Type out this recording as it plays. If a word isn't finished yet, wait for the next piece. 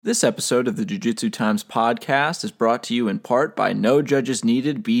This episode of the Jiu-Jitsu Times podcast is brought to you in part by No Judges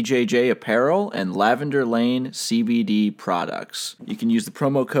Needed BJJ Apparel and Lavender Lane CBD products. You can use the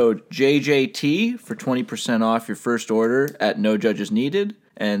promo code JJT for 20% off your first order at No Judges Needed,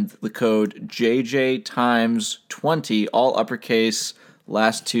 and the code JJTimes20, all uppercase.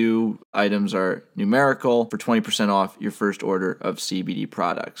 Last two items are numerical for 20% off your first order of CBD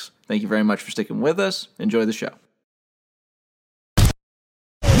products. Thank you very much for sticking with us. Enjoy the show.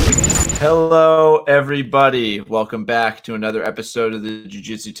 Hello, everybody. Welcome back to another episode of the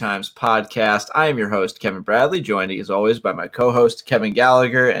Jiu-Jitsu Times podcast. I am your host, Kevin Bradley, joined as always by my co-host, Kevin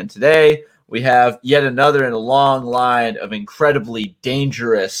Gallagher. And today we have yet another in a long line of incredibly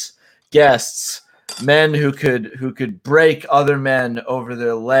dangerous guests, men who could break other men over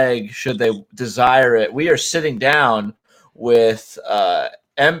their leg should they desire it. We are sitting down with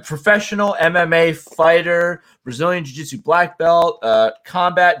professional MMA fighter, Brazilian Jiu-Jitsu black belt,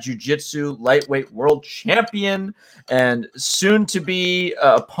 combat Jiu-Jitsu lightweight world champion, and soon-to-be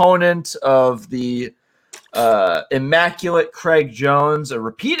opponent of the immaculate Craig Jones, a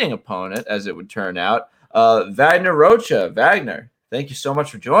repeating opponent, as it would turn out, Wagner Rocha. Wagner, thank you so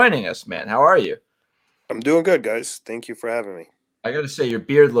much for joining us, man. How are you? I'm doing good, guys. Thank you for having me. I got to say, your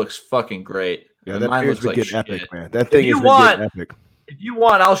beard looks fucking great. Yeah, that mine beard's looks been like getting shit. epic, man. That thing is getting epic. If you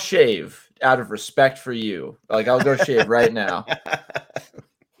want, I'll shave out of respect for you. Like, I'll go shave right now.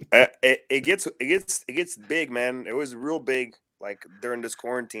 It gets big, man. It was real big, like during this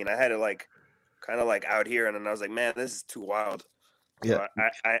quarantine. I had it like kind of like out here, and then I was like, man, this is too wild. Yeah, so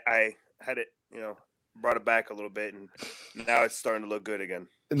I had it, brought it back a little bit, and now it's starting to look good again.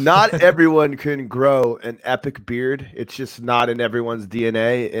 Not everyone can grow an epic beard. It's just not in everyone's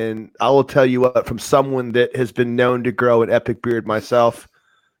DNA. And I will tell you what, from someone that has been known to grow an epic beard myself,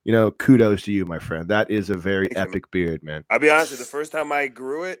 kudos to you, my friend. That is a very epic beard, man. I'll be honest with you, the first time I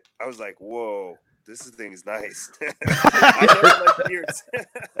grew it, I was like, whoa, this thing is nice. I never liked beards.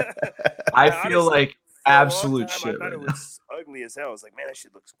 I feel like absolute shit. I thought it was ugly as hell. I was like, man, that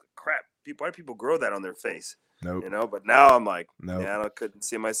shit looks crap. Why do people grow that on their face? Nope. But now I'm like, nope. I couldn't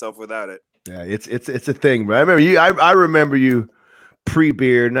see myself without it. Yeah, it's a thing, bro. I remember you. I remember you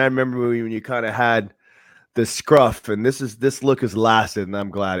pre-beard, and I remember when you kind of had the scruff, and this look has lasted, and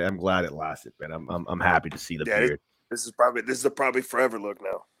I'm glad it lasted, man. I'm happy to see the beard. This is probably forever look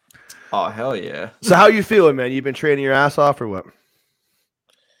now. Oh, hell yeah. So how you feeling, man? You been training your ass off or what?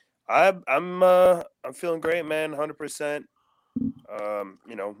 I'm feeling great, man. 100%.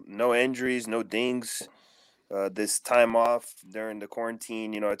 No injuries, no dings. This time off during the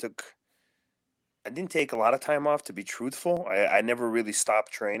quarantine, I didn't take a lot of time off, to be truthful. I never really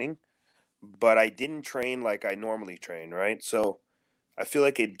stopped training, but I didn't train like I normally train, right? So I feel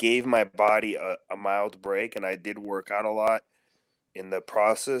like it gave my body a mild break, and I did work out a lot in the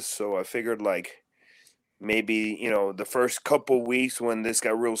process. So I figured like maybe, the first couple weeks when this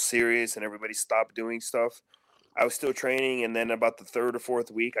got real serious and everybody stopped doing stuff, I was still training. And then about the third or fourth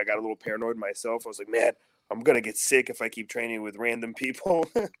week, I got a little paranoid myself. I was like, man, I'm going to get sick if I keep training with random people.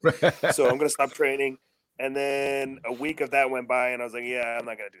 So I'm going to stop training. And then a week of that went by, and I was like, yeah, I'm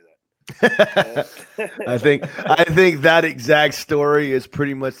not going to do that. I think that exact story is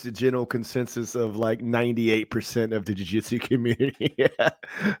pretty much the general consensus of like 98% of the jiu-jitsu community.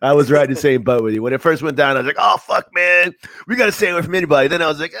 I was right in the same boat with you. When it first went down, I was like, oh, fuck, man, we got to stay away from anybody. Then I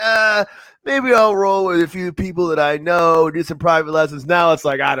was like, maybe I'll roll with a few people that I know, do some private lessons. Now it's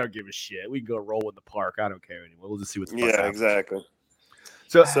like, I don't give a shit. We can go roll in the park. I don't care anymore. We'll just see what's going on. Yeah, exactly.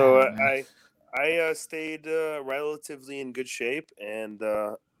 So I stayed relatively in good shape, and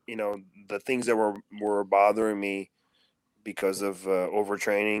the things that were bothering me because of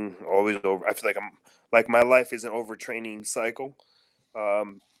overtraining, I feel like my life is an overtraining cycle,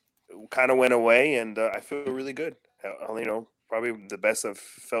 kind of went away, and I feel really good. Probably the best I've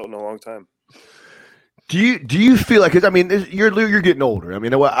felt in a long time. Do you feel like, 'cause I mean, you're getting older. I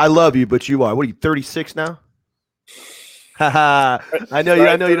mean, I love you, but you are, what are you, 36 now? I know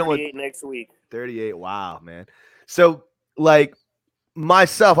you don't want next week. 38. Wow, man. So like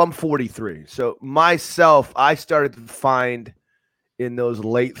myself, I'm 43. So myself, I started to find in those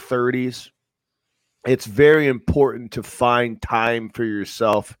late 30s, it's very important to find time for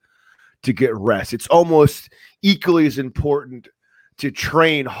yourself to get rest. It's almost equally as important to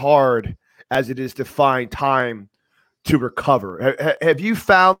train hard as it is to find time to recover. Have you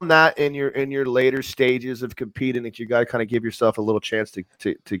found that in your later stages of competing, that you got to kind of give yourself a little chance to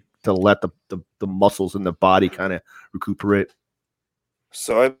let the muscles in the body kind of recuperate?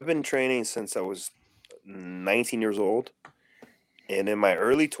 So I've been training since I was 19 years old, and in my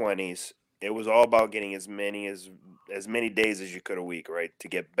early 20s, it was all about getting as many days as you could a week, right? To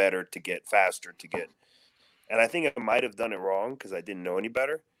get better, to get faster, and I think I might have done it wrong because I didn't know any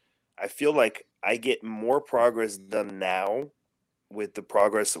better. I feel like I get more progress done now with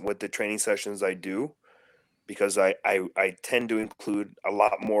the training sessions I do because I tend to include a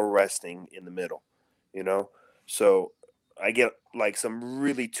lot more resting in the middle, you know? So I get like some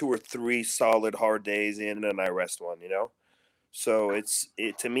really 2 or 3 solid hard days in and I rest one, you know? So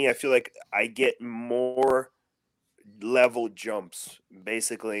to me, I feel like I get more level jumps.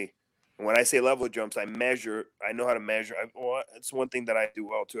 Basically, when I say level jumps, I know how to measure. It's one thing that I do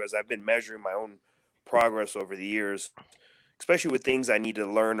well too, as I've been measuring my own progress over the years, especially with things I need to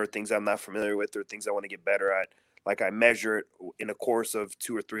learn or things I'm not familiar with or things I want to get better at. Like I measure it in a course of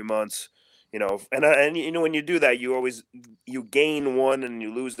 2 or 3 months, you know, and you know, when you do that, you gain one and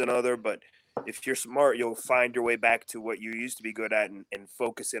you lose another. But if you're smart, you'll find your way back to what you used to be good at and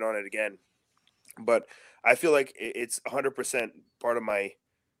focus in on it again. But I feel like it's 100% part of my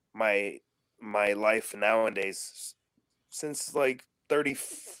my life nowadays. Since like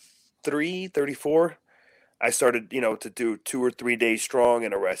 33, 34, I started, you know, to do 2 or 3 days strong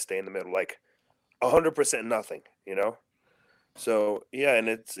and a rest day in the middle, like 100% nothing, you know. So yeah, and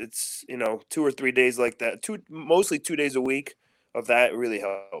it's you know 2 or 3 days like that, mostly 2 days a week of that really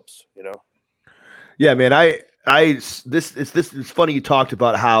helps, you know. Yeah, man. It's funny you talked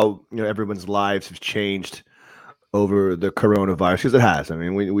about how everyone's lives have changed over the coronavirus because it has. I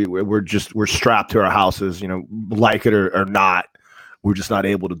mean, we're strapped to our houses, like it or not. We're just not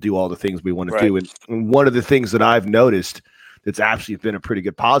able to do all the things we want to do. And one of the things that I've noticed that's actually been a pretty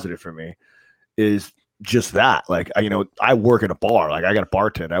good positive for me is just that. Like, I work in a bar. Like, I got a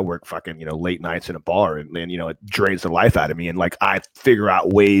bartend. I work fucking, late nights in a bar, and it drains the life out of me. And like, I figure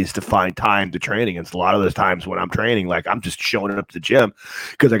out ways to find time to training. And a lot of those times when I'm training, like, I'm just showing up to the gym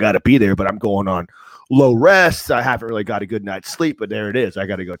because I got to be there, but I'm going on low rest. I haven't really got a good night's sleep, but there it is. I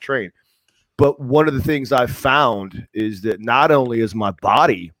got to go train. But one of the things I've found is that not only is my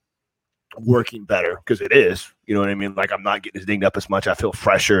body working better, because it is, you know what I mean? Like, I'm not getting as dinged up as much. I feel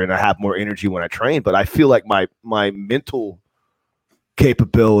fresher and I have more energy when I train, but I feel like my mental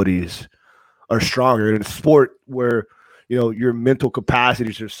capabilities are stronger in a sport where, your mental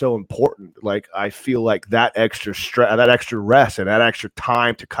capacities are so important. Like, I feel like that extra stress, that extra rest, and that extra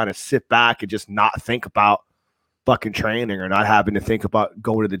time to kind of sit back and just not think about fucking training or not having to think about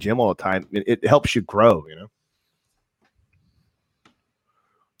going to the gym all the time. It helps you grow,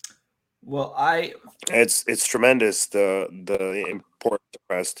 Well, it's tremendous the importance of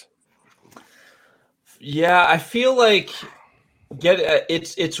rest. Yeah, I feel like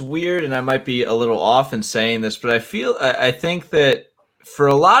it's weird, and I might be a little off in saying this, but I think that for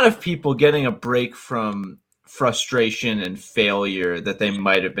a lot of people, getting a break from frustration and failure that they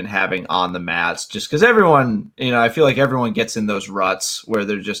might have been having on the mats, just because everyone, I feel like everyone gets in those ruts where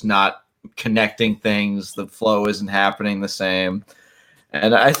they're just not connecting things, the flow isn't happening the same.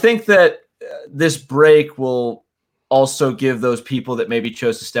 And I think that this break will also give those people that maybe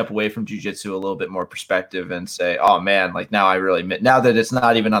chose to step away from jiu-jitsu a little bit more perspective and say, oh man, like now now that it's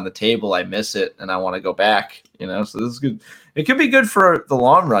not even on the table, I miss it and I want to go back, so this is good. It could be good for the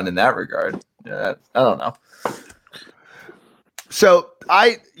long run in that regard. I don't know. So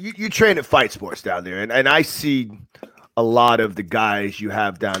you train at Fight Sports down there, and I see a lot of the guys you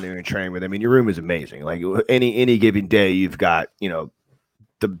have down there and train with. I mean, your room is amazing. Like, any given day, you've got,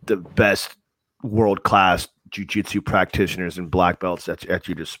 the best world-class jiu-jitsu practitioners and black belts at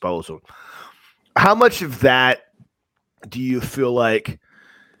your disposal. How much of that do you feel like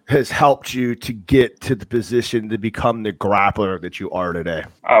has helped you to get to the position to become the grappler that you are today?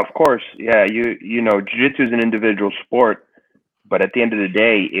 Of course. Yeah. Jiu-jitsu is an individual sport, but at the end of the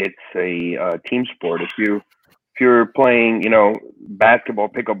day, it's a team sport. If you're playing, basketball,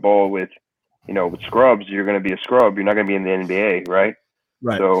 pickup ball with scrubs, you're going to be a scrub. You're not going to be in the NBA, right?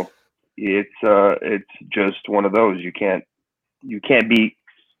 Right. So it's just one of those. You can't be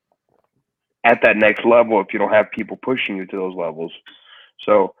at that next level if you don't have people pushing you to those levels.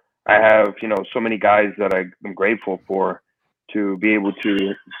 So I have, so many guys that I'm grateful for to be able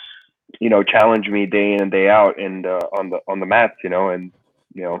to, challenge me day in and day out and on the mats, and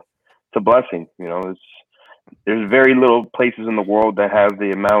it's a blessing. There's very little places in the world that have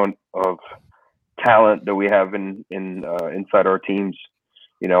the amount of talent that we have inside our teams.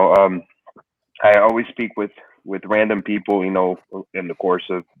 I always speak with random people, in the course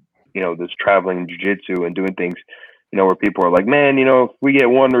of, this traveling jiu-jitsu and doing things, where people are like, man, if we get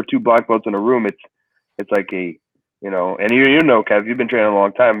 1 or 2 black belts in a room, it's like and Kev, you've been training a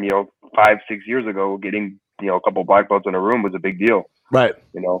long time, 5-6 years ago, getting, a couple black belts in a room was a big deal. Right.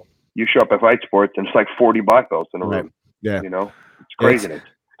 you show up at Fight Sports and it's like 40 black belts in a Right. room. Yeah. You know, it's craziness.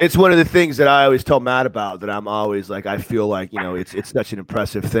 It's one of the things that I always tell Matt about, that I'm always like, I feel like, it's such an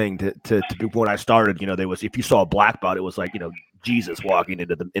impressive thing to do. When I started, there was, if you saw a black belt, it was like, Jesus walking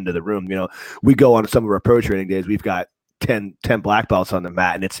into the room. We go on some of our pro training days, we've got 10 black belts on the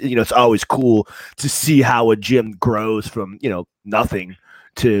mat, and it's always cool to see how a gym grows from, nothing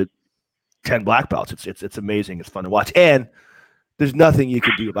to 10 black belts. It's amazing. It's fun to watch. And there's nothing you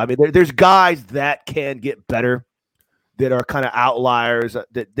can do. I mean, there's guys that can get better, that are kind of outliers,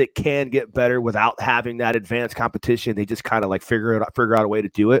 that can get better without having that advanced competition. They just kind of like figure out a way to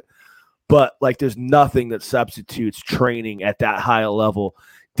do it. But like, there's nothing that substitutes training at that high level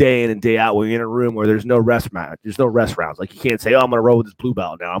day in and day out when you're in a room where there's no rest match, there's no rest rounds. Like, you can't say, oh, I'm going to roll with this blue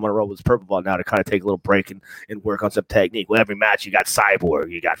belt now, I'm going to roll with this purple belt now, to kind of take a little break and work on some technique. Well, every match you got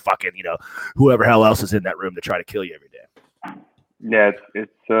Cyborg, you got fucking, whoever hell else is in that room to try to kill you every day. Yeah,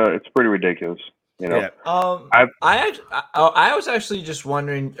 it's pretty ridiculous. Yeah. I was actually just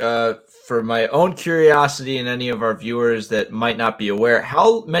wondering, for my own curiosity and any of our viewers that might not be aware,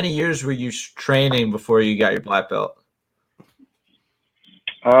 how many years were you training before you got your black belt?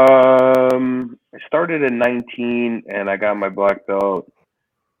 I started at 19 and I got my black belt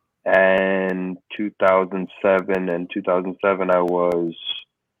in 2007. And 2007 I was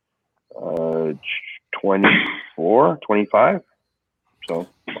 24, 25. So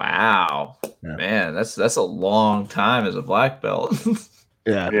wow, yeah. Man, that's a long time as a black belt.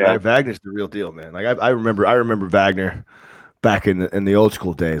 Yeah. Wagner's the real deal, man. Like, I remember Wagner back in the old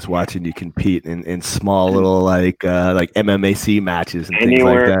school days, watching you compete in small little like MMAC matches and things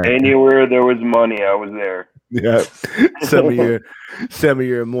like that. Anywhere there was money, I was there. Yeah, some of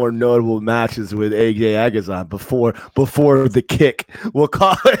your more notable matches with AJ Agazan before the kick, we'll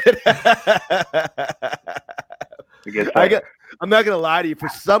call it. I'm not gonna lie to you. For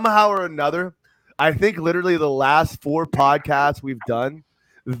somehow or another, I think literally the last 4 podcasts we've done,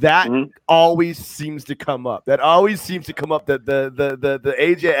 that always seems to come up. That the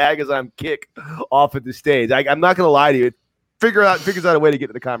AJ Agazan kick off of the stage. I'm not gonna lie to you. It figures out a way to get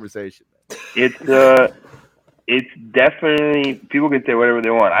to the conversation. It's definitely, people can say whatever they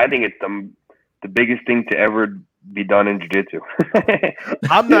want. I think it's the biggest thing to ever be done in jiu-jitsu.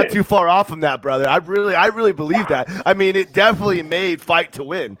 I'm not too far off from that, brother. I really believe that. I mean, it definitely made Fight to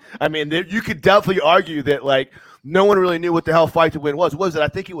Win. I mean, you could definitely argue that, like, no one really knew what the hell Fight to Win was. What was it? I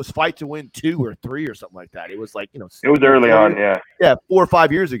think it was Fight to Win 2 or 3 or something like that. It was like, it was early on, yeah. Yeah, 4 or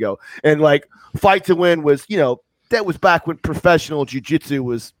 5 years ago. And like, Fight to Win was, that was back when professional jiu-jitsu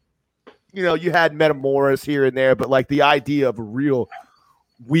was, you had Metamoris here and there, but like the idea of a real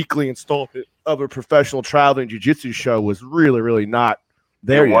weekly installment of a professional traveling jiu-jitsu show was really, really not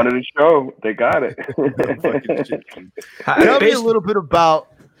there yet. Wanted a show. They got it. Tell me a little bit about,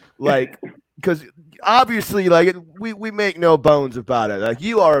 like, because obviously, like, we make no bones about it. Like,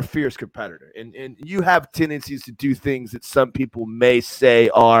 you are a fierce competitor, and you have tendencies to do things that some people may say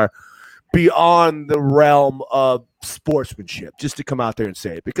are beyond the realm of sportsmanship, just to come out there and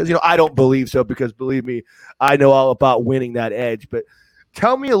say it. Because, I don't believe so, because believe me, I know all about winning that edge. But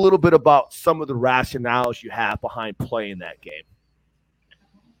tell me a little bit about some of the rationales you have behind playing that game.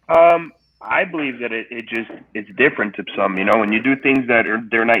 I believe that it's different to some, when you do things that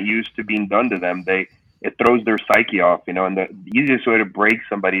they're not used to being done to them, it throws their psyche off, and the easiest way to break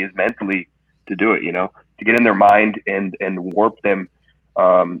somebody is mentally to do it, to get in their mind and warp them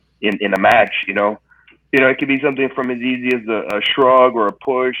in a match, it could be something from as easy as a shrug or a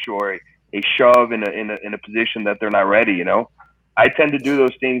push or a shove in a position that they're not ready, I tend to do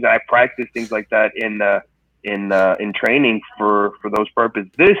those things. I practice things like that in training for those purposes.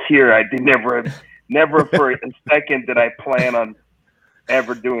 This year, I did never for a second did I plan on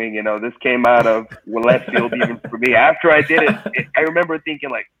ever doing. This came out of left field even for me. After I did it, I remember thinking,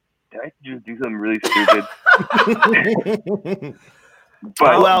 like, did I just do something really stupid?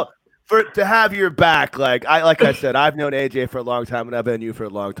 But to have your back, like I said, I've known AJ for a long time, and I've known you for a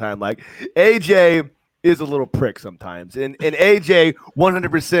long time. Like, AJ is a little prick sometimes. And AJ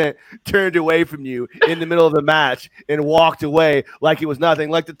 100% turned away from you in the middle of the match and walked away like it was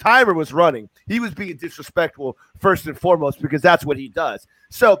nothing. Like, the timer was running. He was being disrespectful first and foremost, because that's what he does.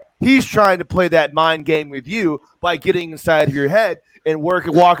 So he's trying to play that mind game with you by getting inside of your head and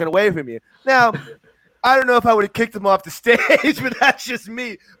walking away from you. Now, I don't know if I would have kicked him off the stage, but that's just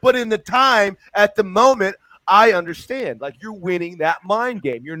me. But in the time, at the moment, I understand. Like, you're winning that mind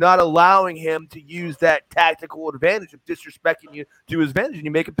game. You're not allowing him to use that tactical advantage of disrespecting you to his advantage, and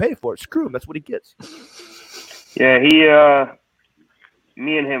you make him pay for it. Screw him. That's what he gets. Yeah,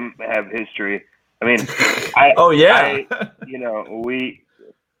 me and him have history. I mean,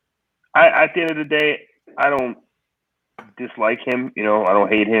 At the end of the day, I don't dislike him. You know, I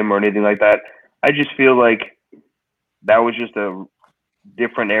don't hate him or anything like that. I just feel like that was just a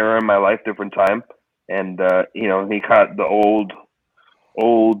different era in my life, different time, and you know, he caught the old,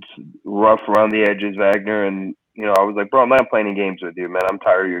 rough around the edges Wagner, and you know, I was like, bro, I'm not playing games with you, man. I'm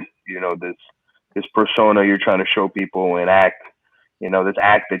tired of your, you know, this persona you're trying to show people and act, you know, this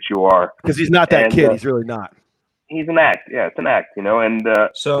act that you are. Because he's not that And, kid. He's really not. He's an act. Yeah, it's an act, you know. And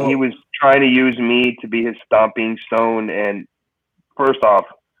So he was trying to use me to be his stomping stone. And first off,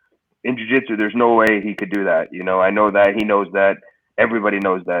 in jiu-jitsu, there's no way he could do that. You know, I know that. He knows that. Everybody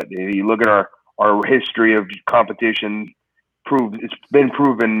knows that. If you look at our history of competition, it's been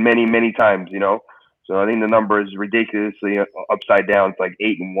proven many, many times, you know. So I think the number is ridiculously upside down. It's like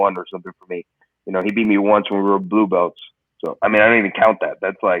 8-1 or something for me. You know, he beat me once when we were blue belts. So, I mean, I don't even count that.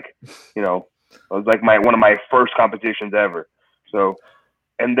 That's like, you know, it was like one of my first competitions ever. So,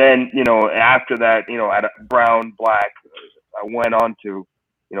 and then, you know, after that, you know, at brown, black, I went on to,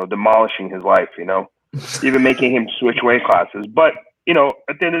 you know, demolishing his life, you know, even making him switch weight classes. But, you know,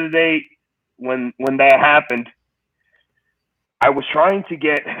 at the end of the day, when that happened, I was trying to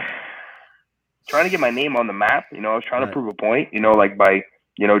get my name on the map. You know, I was trying to prove a point, you know, like by,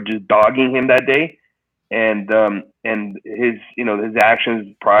 you know, just dogging him that day. And his, you know, his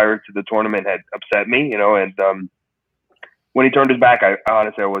actions prior to the tournament had upset me, you know, and when he turned his back, I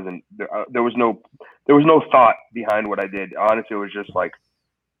honestly, I wasn't, there was no thought behind what I did. Honestly, it was just like,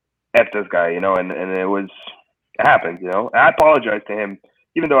 F this guy, you know, and it happened, you know. And I apologized to him,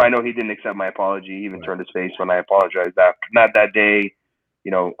 even though I know he didn't accept my apology. He even turned his face when I apologized. Not that day,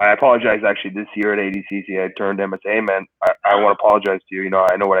 you know, I apologized actually this year at ADCC. I turned to him and said, hey, man, I want to apologize to you. You know,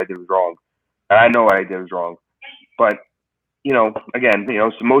 I know what I did was wrong. And I know what I did was wrong. But, you know, again, you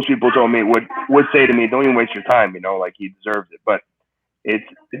know, so most people told me, would say to me, don't even waste your time, you know, like he deserves it. But it's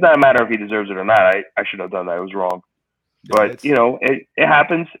not a matter if he deserves it or not. I should have done that. It was wrong. But, you know, it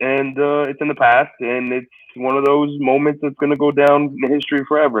happens, and it's in the past, and it's one of those moments that's going to go down in history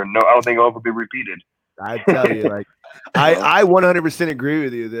forever. No, I don't think it'll ever be repeated. I tell you, like, I 100% agree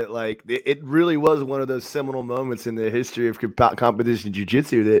with you that, like, it really was one of those seminal moments in the history of competition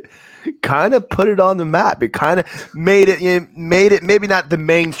jiu-jitsu that kind of put it on the map. It kind of made it maybe not the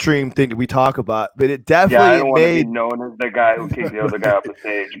mainstream thing that we talk about, but it definitely I don't want to be known as the guy who kicked the other guy off the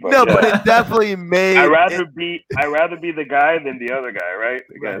stage. But no, but it definitely made. I'd rather be the guy than the other guy, right?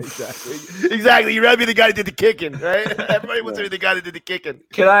 Right, exactly. You'd rather be the guy that did the kicking, right? Everybody wants to be the guy that did the kicking.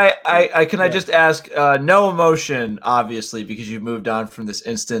 Can I just ask? No emotion, obviously, because you've moved on from this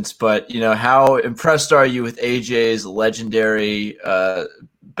instance. But you know, how impressed are you with AJ's legendary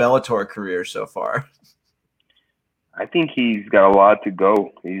Bellator career so far? I think he's got a lot to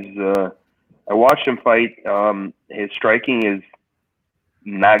go. I watched him fight. His striking is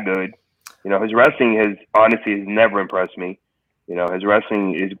not good. You know, his wrestling has never impressed me. You know, his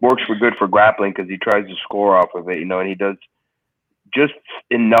wrestling works good for grappling because he tries to score off of it. You know, and he does just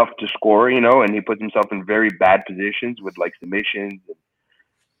enough to score. You know, and he puts himself in very bad positions with like submissions.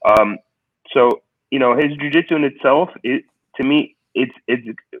 So you know, his jiu-jitsu in itself, to me, it's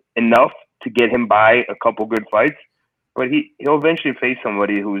enough to get him by a couple good fights. But he'll eventually face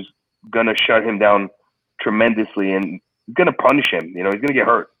somebody who's gonna shut him down tremendously and gonna punish him. You know, he's gonna get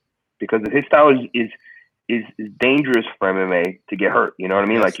hurt because his style is dangerous for MMA to get hurt. You know what I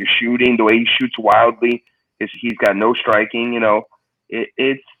mean? Yes. Like you're shooting the way he shoots wildly. He's got no striking. You know,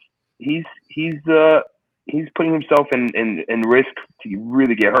 he's putting himself in risk to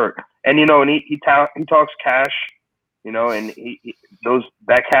really get hurt. And you know, and he talks cash. You know, and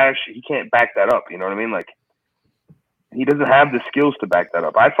that cash, he can't back that up. You know what I mean? Like he doesn't have the skills to back that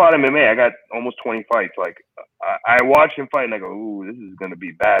up. I fought MMA. I got almost 20 fights. Like I watch him fight and I go, ooh, this is gonna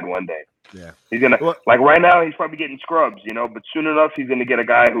be bad one day. Yeah, he's gonna like right now he's probably getting scrubs. You know, but soon enough he's gonna get a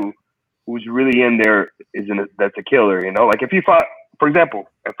guy who's really in there that's a killer. You know, like if he fought, for example,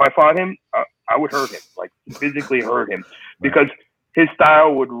 if I fought him, I would hurt him, like physically hurt him, because his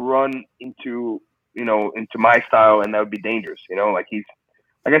style would run into my style, and that would be dangerous. You know, like he's,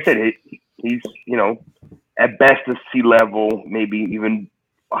 like I said, he's you know, at best a C level, maybe even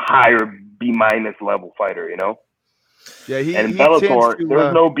a higher B- level fighter. You know. Yeah, and in Bellator,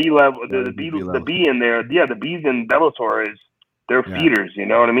 there's no B level. The B in there, the B's in Bellator they're feeders. You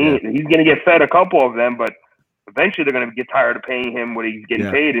know what I mean? Yeah. He's gonna get fed a couple of them, but eventually they're gonna get tired of paying him what he's getting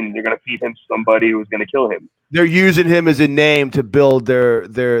paid, and they're gonna feed him somebody who's gonna kill him. They're using him as a name to build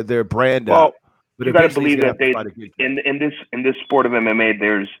their brand up. But you got to believe that in this sport of MMA,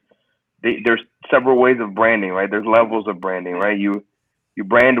 there's several ways of branding, right? There's levels of branding, right? You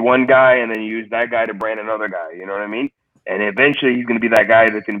brand one guy and then you use that guy to brand another guy. You know what I mean? And eventually he's going to be that guy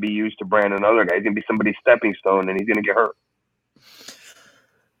that's going to be used to brand another guy. He's going to be somebody's stepping stone, and he's going to get hurt.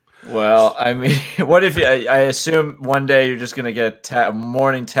 Well, I mean, what if I assume one day you're just going to get a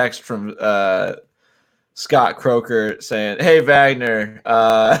morning text from Scott Croker saying, "Hey, Wagner,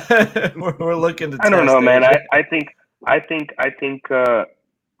 we're looking to." I don't know, man. I think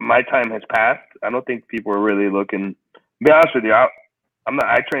my time has passed. I don't think people are really looking. To be honest with you,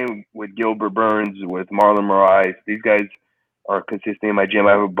 I train with Gilbert Burns, with Marlon Moraes. These guys are consistently in my gym.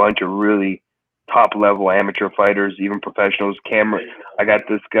 I have a bunch of really top level amateur fighters, even professionals. Cameron, I got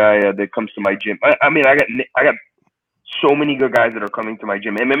this guy that comes to my gym. I mean, I got so many good guys that are coming to my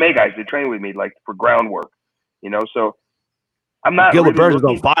gym. MMA guys that train with me, like for groundwork, you know. So I'm not. Gilbert really Burns is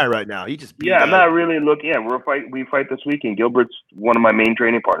on fire right now. He just I'm not really looking. Yeah, we fight this weekend. Gilbert's one of my main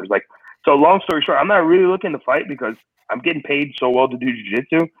training partners. Like, so long story short, I'm not really looking to fight because I'm getting paid so well to do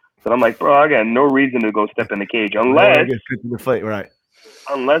jiu-jitsu that I'm like, bro, I got no reason to go step in the cage unless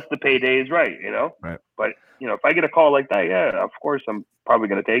the payday is right, you know. Right. But you know, if I get a call like that, yeah, of course I'm probably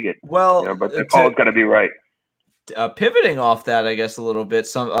going to take it. Well, you know, but the call's got to be right. Pivoting off that, I guess a little bit,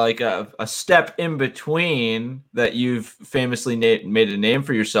 some like a step in between that you've famously made a name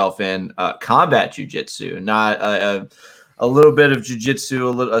for yourself in combat jiu-jitsu, not a little bit of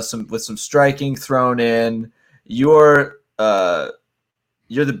jiu-jitsu, with some striking thrown in. You're the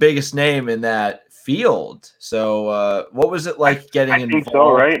biggest name in that field. So what was it like getting involved? I think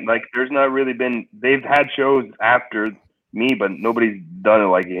so, right? Like there's not really been, they've had shows after me, but nobody's done it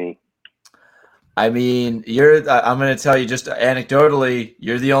like me. I mean, I'm going to tell you just anecdotally,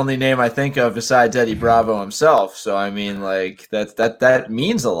 you're the only name I think of besides Eddie Bravo himself. So, I mean, like that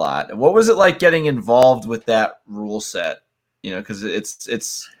means a lot. What was it like getting involved with that rule set? You know, because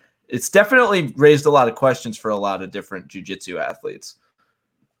it's definitely raised a lot of questions for a lot of different jiu-jitsu athletes.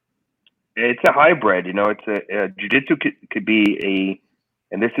 It's a hybrid, you know. It's a jiu-jitsu could be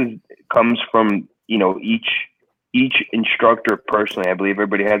and this comes from, you know, each instructor personally. I believe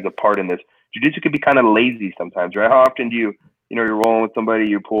everybody has a part in this. Jiu-jitsu could be kind of lazy sometimes, right? How often do you're rolling with somebody,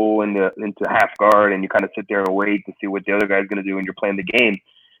 you pull into half guard and you kind of sit there and wait to see what the other guy's going to do and you're playing the game,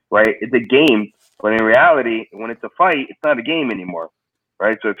 right? It's a game, but in reality, when it's a fight, it's not a game anymore,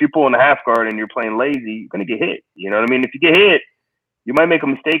 right? So if you pull in a half guard and you're playing lazy, you're going to get hit. You know what I mean? If you get hit, you might make a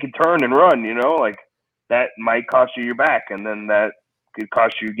mistake and turn and run, you know? Like that might cost you your back, and then that could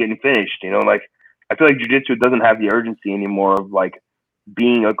cost you getting finished, you know? Like I feel like jiu-jitsu doesn't have the urgency anymore of like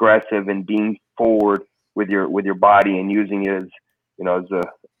being aggressive and being forward with your body and using it as, you know,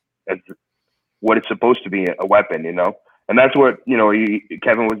 as what it's supposed to be, a weapon, you know. And that's what, you know,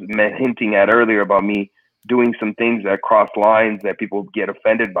 Kevin was hinting at earlier about me doing some things that cross lines that people get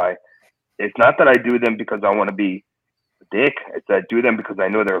offended by. It's not that I do them because I want to be a dick. It's that I do them because I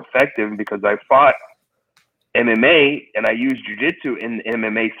know they're effective, because I fought MMA and I use jiu-jitsu in the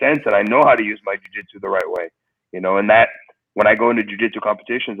MMA sense, and I know how to use my jiu-jitsu the right way, you know. And that when I go into jiu-jitsu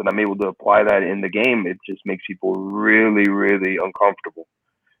competitions and I'm able to apply that in the game, it just makes people really, really uncomfortable,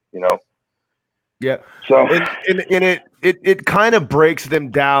 you know? Yeah. So and it kind of breaks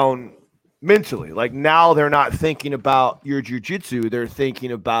them down mentally. Like now they're not thinking about your jiu-jitsu. They're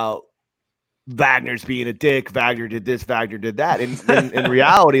thinking about Wagner's being a dick. Wagner did this, Wagner did that. And in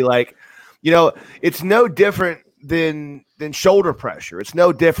reality, like, you know, it's no different than shoulder pressure. It's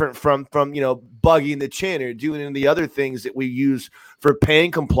no different from you know, bugging the chin or doing the other things that we use for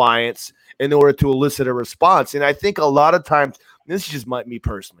pain compliance in order to elicit a response. And I think a lot of times, this is just me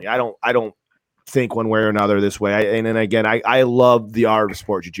personally, I don't think one way or another this way. And then again, I love the art of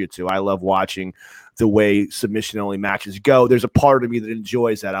sport jiu-jitsu. I love watching the way submission only matches go. There's a part of me that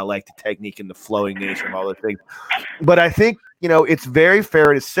enjoys that. I like the technique and the flowing nature and all those things. But I think, you know, it's very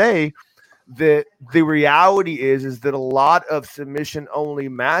fair to say that the reality is that a lot of submission only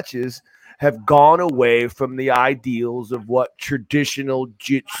matches have gone away from the ideals of what traditional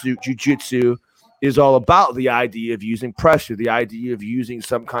jiu-jitsu is all about. The idea of using pressure, the idea of using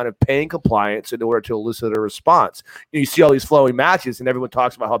some kind of pain compliance in order to elicit a response. You see all these flowing matches and everyone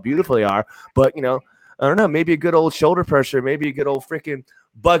talks about how beautiful they are, but, you know, I don't know, maybe a good old shoulder pressure, maybe a good old freaking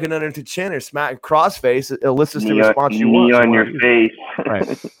bugging under the chin or smack crossface elicits the response you want. Knee on your face.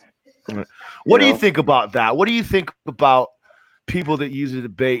 Right. What do you think about that? What do you think about people that use a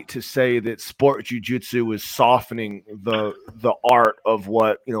debate to say that sport jiu-jitsu is softening the art of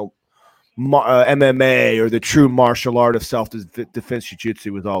what, you know, MMA or the true martial art of self-defense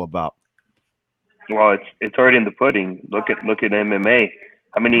jiu-jitsu is all about? Well, it's already in the pudding. Look at MMA.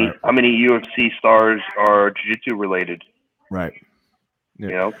 How many UFC stars are jiu-jitsu related? Right. Yeah.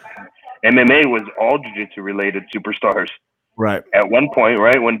 You know, MMA was all jiu-jitsu related superstars. Right. At one point,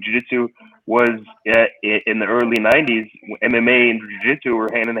 right, when jiu-jitsu was in the early 90s, MMA and jiu-jitsu were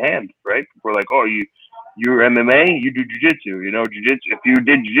hand in hand, right? We're like, oh, you're MMA, you do jiu-jitsu. You know, jiu-jitsu. If you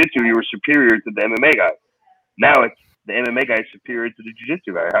did jiu-jitsu, you were superior to the MMA guy. Now it's the MMA guy is superior to the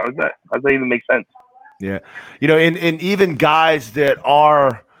jiu-jitsu guy. How does that even make sense? Yeah. You know, and even guys that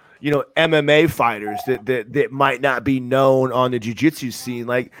are, you know, MMA fighters that might not be known on the jiu-jitsu scene,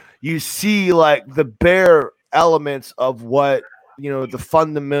 like you see like the bare elements of what, you know, the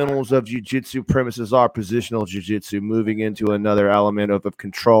fundamentals of jiu-jitsu premises are: positional jiu-jitsu, moving into another element of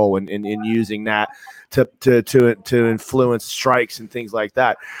control and using that to influence strikes and things like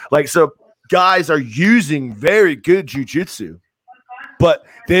that. Like, so guys are using very good jiu-jitsu, but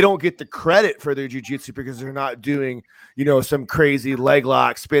they don't get the credit for their jiu-jitsu because they're not doing, you know, some crazy leg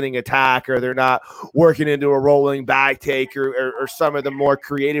lock spinning attack, or they're not working into a rolling back take, or some of the more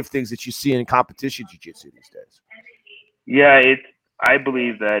creative things that you see in competition jiu-jitsu these days. Yeah, I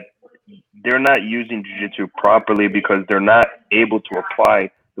believe that they're not using jiu-jitsu properly because they're not able to apply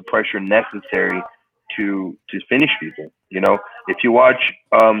the pressure necessary to finish people. You know, if you watch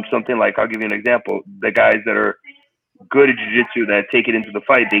something like, I'll give you an example, the guys that are good at jiu-jitsu that take it into the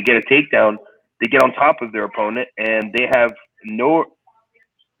fight, they get a takedown, they get on top of their opponent, and they have no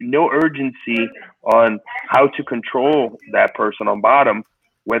urgency on how to control that person on bottom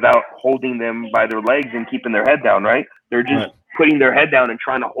without holding them by their legs and keeping their head down, right? They're just putting their head down and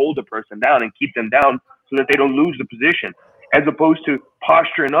trying to hold the person down and keep them down so that they don't lose the position, as opposed to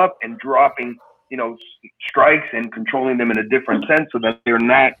posturing up and dropping, you know, strikes and controlling them in a different sense so that they're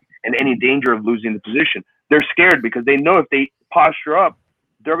not in any danger of losing the position. They're scared because they know if they posture up,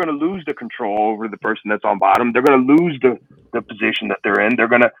 they're going to lose the control over the person that's on bottom. They're going to lose the position that they're in. They're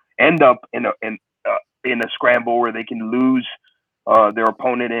going to end up in a scramble where they can lose their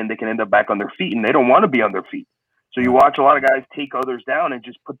opponent and they can end up back on their feet, and they don't want to be on their feet. So you watch a lot of guys take others down and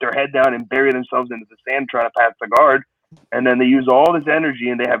just put their head down and bury themselves into the sand trying to pass the guard, and then they use all this energy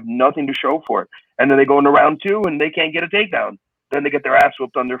and they have nothing to show for it. And then they go into round two and they can't get a takedown. Then they get their ass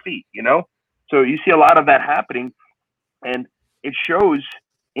whooped on their feet, you know? So you see a lot of that happening, and it shows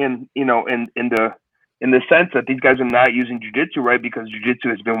in the sense that these guys are not using jiu-jitsu right, because jiu-jitsu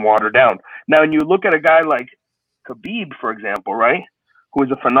has been watered down. Now, when you look at a guy like Khabib, for example, right, who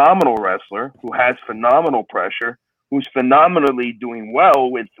is a phenomenal wrestler, who has phenomenal pressure, who's phenomenally doing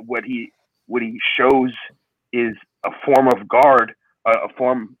well with what he shows is a form of guard, a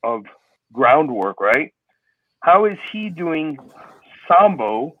form of groundwork, right? How is he doing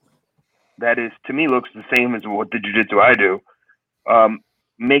sambo that is, to me, looks the same as what the jiu-jitsu I do,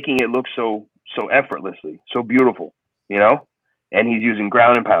 making it look so effortlessly, so beautiful, you know? And he's using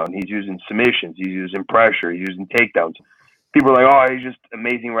ground and pound, he's using submissions, he's using pressure, he's using takedowns. People are like, oh, he's just an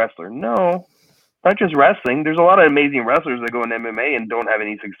amazing wrestler. No, not just wrestling. There's a lot of amazing wrestlers that go in MMA and don't have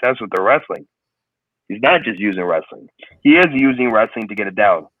any success with their wrestling. He's not just using wrestling. He is using wrestling to get it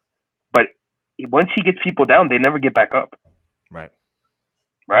down. But once he gets people down, they never get back up. Right.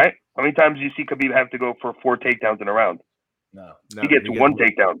 Right? How many times do you see Khabib have to go for 4 takedowns in a round? No. He gets one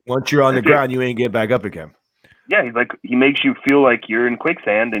takedown. Once you're on the ground, you ain't getting back up again. Yeah, he makes you feel like you're in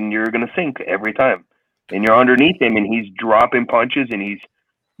quicksand and you're going to sink every time. And you're underneath him and he's dropping punches and he's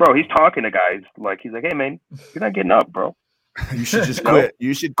talking to guys like, he's like, hey, man, you're not getting up, bro. You should just quit.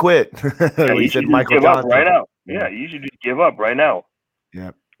 You should quit. Yeah, you should just give up right now. Yeah, you should just give up right now.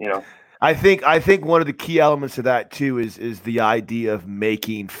 Yeah. You know. I think one of the key elements of that too is the idea of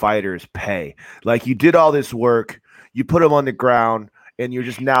making fighters pay. Like, you did all this work, you put them on the ground, and you're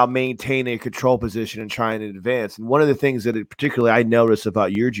just now maintaining a control position and trying to advance. And one of the things that particularly I notice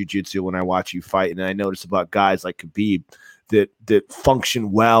about your jiu-jitsu when I watch you fight, and I notice about guys like Khabib that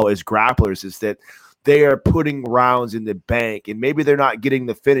function well as grapplers, is that they are putting rounds in the bank, and maybe they're not getting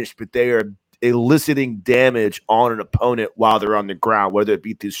the finish, but they are eliciting damage on an opponent while they're on the ground, whether it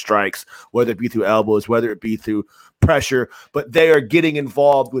be through strikes, whether it be through elbows, whether it be through pressure, but they are getting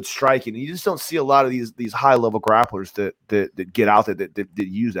involved with striking. And you just don't see a lot of these high-level grapplers that get out there that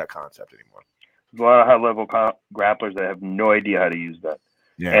use that concept anymore. There's a lot of high-level grapplers that have no idea how to use that.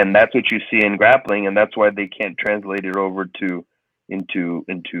 Yeah. And that's what you see in grappling, and that's why they can't translate it over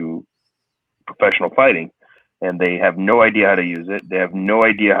into professional fighting. And they have no idea how to use it. They have no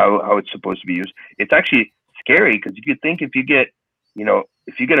idea how it's supposed to be used. It's actually scary, because you could think if you get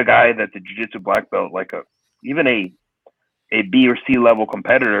a guy that's a jiu-jitsu black belt, like even a B or C level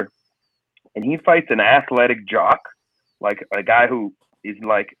competitor, and he fights an athletic jock, like a guy who is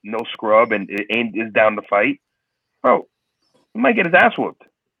like no scrub and is down to fight, bro, he might get his ass whooped.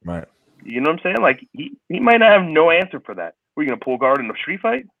 Right. You know what I'm saying? Like, he might not have no answer for that. We're gonna pull guard in a street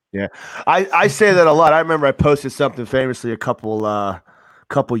fight? Yeah, I say that a lot. I remember I posted something famously a couple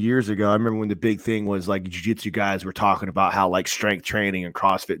couple years ago, I remember when the big thing was like jiu-jitsu guys were talking about how like strength training and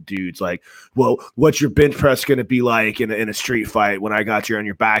CrossFit dudes like, well, what's your bench press going to be like in a street fight when I got you on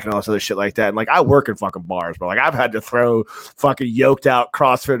your back and all this other shit like that. And like, I work in fucking bars, bro. Like I've had to throw fucking yoked out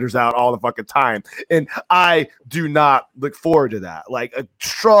CrossFitters out all the fucking time. And I do not look forward to that. Like a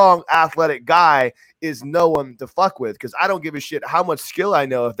strong athletic guy is no one to fuck with because I don't give a shit how much skill I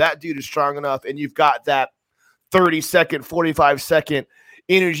know. If that dude is strong enough and you've got that 30-second, 45-second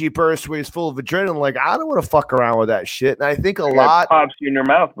energy burst where he's full of adrenaline, like I don't want to fuck around with that shit. And I think a lot pops you in your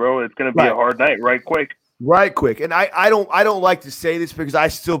mouth, bro. It's gonna be a hard night, right quick. And I don't like to say this because I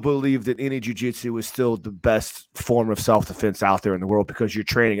still believe that any jiu-jitsu is still the best form of self-defense out there in the world because you're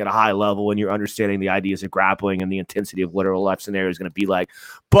training at a high level and you're understanding the ideas of grappling and the intensity of what a life scenario is going to be like.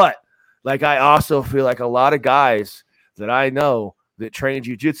 But like I also feel like a lot of guys that I know that train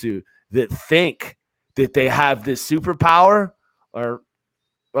jiu-jitsu that think that they have this superpower are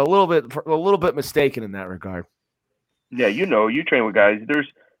a little bit mistaken in that regard. Yeah, you train with guys.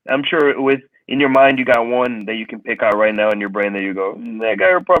 I'm sure in your mind you got one that you can pick out right now in your brain that you go, that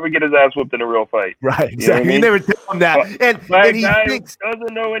guy will probably get his ass whooped in a real fight. Right, exactly. You never tell him that. And he thinks,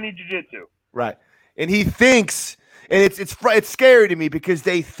 doesn't know any jiu-jitsu. Right, and he thinks, and it's scary to me because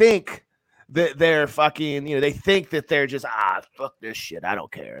they think that they're fucking, they think that they're just fuck this shit. I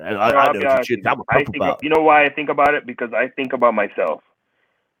don't care. I know shit. You know why I think about it? Because I think about myself.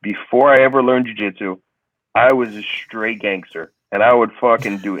 Before I ever learned jiu-jitsu, I was a straight gangster, and I would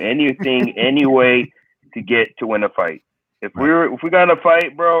fucking do anything, any way to get to win a fight. If we got in a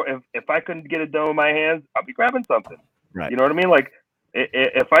fight, bro, if I couldn't get it done with my hands, I'll be grabbing something. Right. You know what I mean? Like,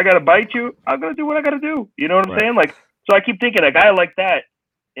 if I gotta bite you, I'm gonna do what I gotta do. You know what I'm saying? Like, so I keep thinking a guy like that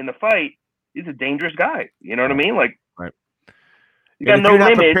in the fight, he's a dangerous guy. You know what I mean? Like, you got no limit. You're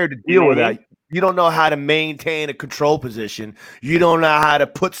not prepared to deal with that. You don't know how to maintain a control position. You don't know how to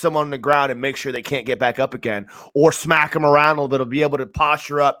put someone on the ground and make sure they can't get back up again, or smack them around a little bit, or be able to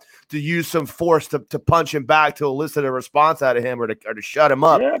posture up to use some force to punch him back to elicit a response out of him or to shut him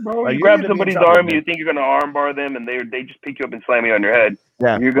up. Yeah, bro. You grab somebody's arm, you think you're going to arm bar them, and they just pick you up and slam you on your head.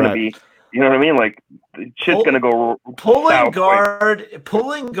 Yeah, you're going to be. You know what I mean? Like, shit's going to go pulling guard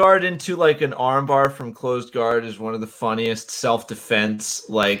into like an armbar from closed guard is one of the funniest self-defense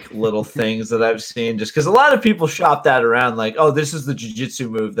like little things that I've seen, just because a lot of people shop that around like, oh, this is the jiu-jitsu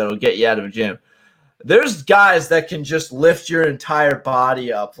move that'll get you out of a gym. There's guys that can just lift your entire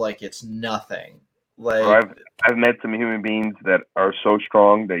body up like it's nothing. Like, I've met some human beings that are so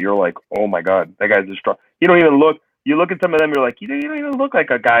strong that you're like, oh my God, that guy's just strong. You don't even look. You look at some of them, you're like, you don't even look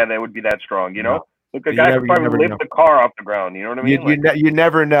like a guy that would be that strong, you know? No. Look, a guy could probably lift the car off the ground, you know what I mean? You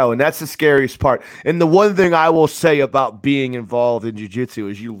never know, and that's the scariest part. And the one thing I will say about being involved in jiu-jitsu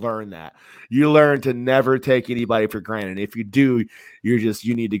is you learn that. You learn to never take anybody for granted. If you do,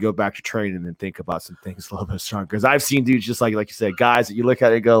 you need to go back to training and think about some things a little bit stronger. Because I've seen dudes just like you said, guys that you look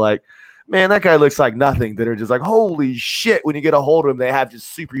at it and go like, man, that guy looks like nothing, that are just like, holy shit, when you get a hold of them, they have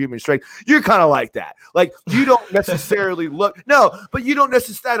just superhuman strength. You're kind of like that. Like, you don't necessarily look, but you don't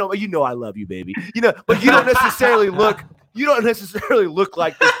necessarily, I love you, baby. But you don't necessarily look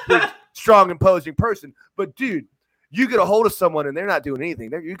like this big, strong, imposing person. But, dude, you get a hold of someone and they're not doing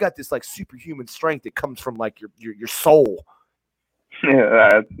anything. You got this, like, superhuman strength that comes from, like, your soul.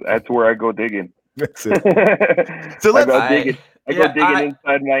 Yeah, that's where I go digging. That's it. So let's go digging. I go digging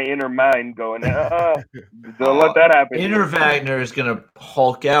inside my inner mind going, don't let that happen. Inner Wagner is going to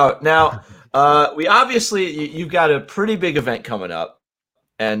Hulk out. Now, we obviously, you've got a pretty big event coming up.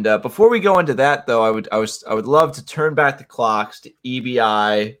 And before we go into that, though, I would love to turn back the clocks to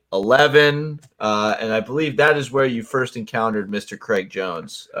EBI 11. And I believe that is where you first encountered Mr. Craig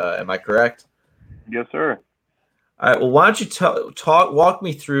Jones. Am I correct? Yes, sir. All right. Well, why don't you walk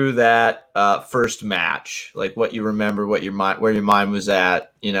me through that first match, like what you remember, where your mind was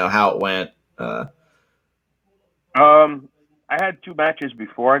at, how it went. I had 2 matches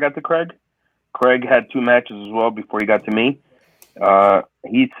before I got to Craig. Craig had 2 matches as well before he got to me.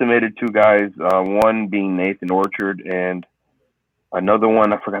 He submitted 2 guys, one being Nathan Orchard and another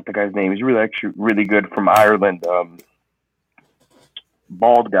one, I forgot the guy's name. He's really good from Ireland.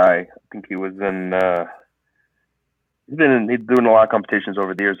 Bald guy. I think he was in. He's doing a lot of competitions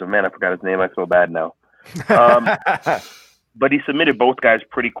over the years, but man, I forgot his name. I feel bad now. But he submitted both guys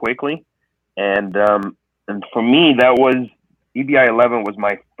pretty quickly, and for me, that was EBI 11 was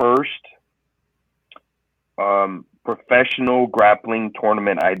my first professional grappling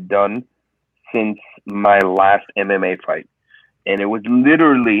tournament I'd done since my last MMA fight, and it was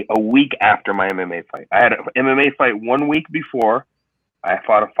literally a week after my MMA fight. I had an MMA fight 1 week before. I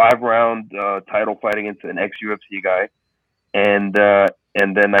fought a 5-round title fight against an ex-UFC guy. and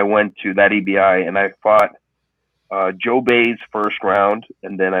then I went to that EBI and I fought Joe Bays first round,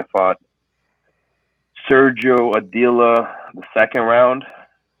 and then I fought Sergio Adila the second round,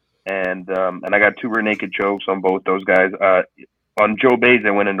 and I got 2 rear naked chokes on both those guys. On Joe Bays,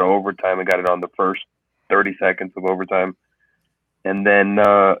 I went into overtime and got it on the first 30 seconds of overtime, and then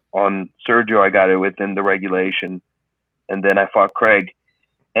on Sergio, I got it within the regulation, and then I fought Craig,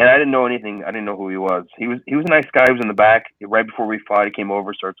 and I didn't know anything. I didn't know who he was. He was a nice guy. He was in the back right before we fought. He came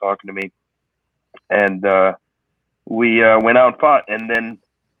over, started talking to me, and we went out and fought, and then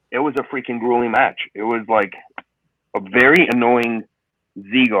it was a freaking grueling match. It was like a very annoying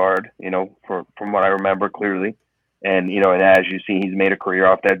Z-guard, from what I remember clearly. And, and as you see, he's made a career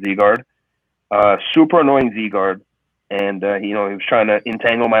off that Z-guard. Super annoying Z-guard. And, he was trying to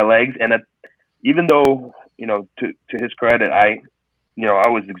entangle my legs. And even though, to his credit, I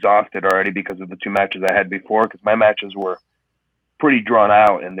was exhausted already because of the 2 matches I had before, because my matches were pretty drawn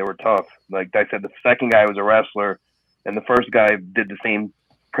out and they were tough. Like I said, the second guy was a wrestler, and the first guy did the same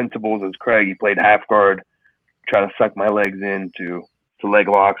principles as Craig. He played half guard, trying to suck my legs into leg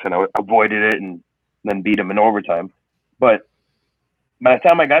locks, and I avoided it and then beat him in overtime. But by the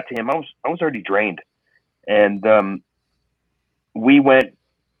time I got to him, I was already drained. And we went,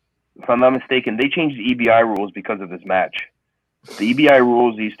 if I'm not mistaken, they changed the EBI rules because of this match. The EBI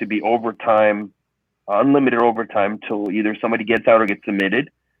rules used to be overtime, unlimited overtime till either somebody gets out or gets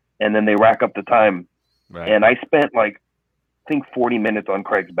submitted, and then they rack up the time. Right. And I spent I think 40 minutes on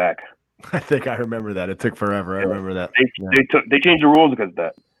Craig's back. I think I remember that. It took forever. I remember that. They changed the rules because of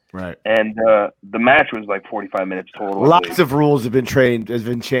that. Right. And the match was like 45 minutes total. Lots of rules have been changed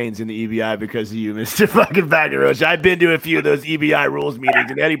in the EBI because of you, Mr. fucking Baggeroach. I've been to a few of those EBI rules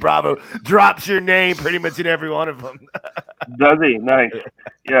meetings, and Eddie Bravo drops your name pretty much in every one of them. Does he? Nice.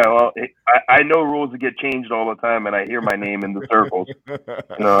 Yeah, well, I know rules that get changed all the time, and I hear my name in the circles.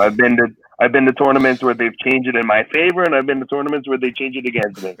 I've been to tournaments where they've changed it in my favor, and I've been to tournaments where they change it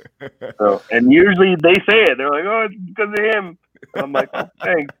against me. So, and usually they say it. They're like, "Oh, it's because of him." I'm like, "Oh,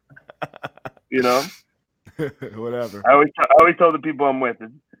 thanks." Whatever. I always tell the people I'm with,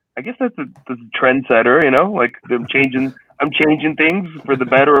 I guess that's a trendsetter. Like I'm changing things for the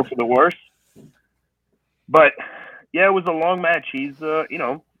better or for the worse. But yeah, it was a long match. He's what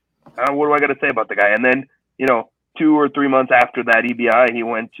do I got to say about the guy? And then 2 or 3 months after that EBI, he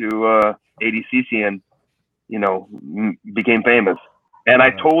went to ADCC and became famous. And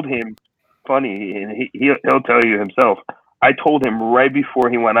I told him, funny, and he'll tell you himself. I told him right before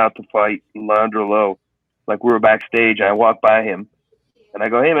he went out to fight Leandro Lo, like we were backstage, and I walked by him, and I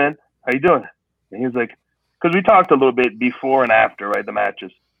go, "Hey man, how you doing?" And he was like, because we talked a little bit before and after, right, the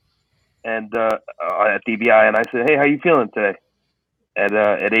matches, and at DBI, and I said, "Hey, how you feeling today?" At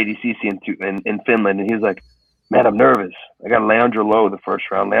ADCC in Finland, and he was like, "Man, I'm nervous. I got Leandro Lo the first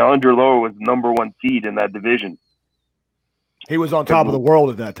round. Leandro Lo was number 1 seed in that division. He was on top of the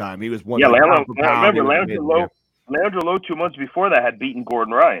world at that time. He was one. Yeah, Leandro Lo 2 months before that had beaten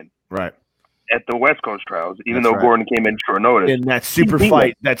Gordon Ryan. Right. At the West Coast trials, even though Gordon came in short notice. In that super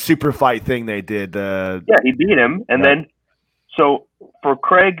fight thing they did. Yeah, he beat him. And then, so for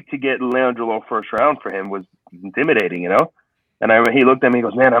Craig to get Leandro Lo first round for him was intimidating, And he looked at me and he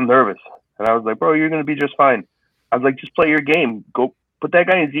goes, "Man, I'm nervous." And I was like, "Bro, you're going to be just fine." I was like, "Just play your game. Go put that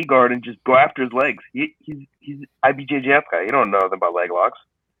guy in Z-guard and just go after his legs. He's IBJJF guy. You don't know nothing about leg locks."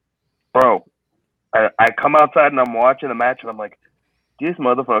 Bro, I come outside and I'm watching the match and I'm like, this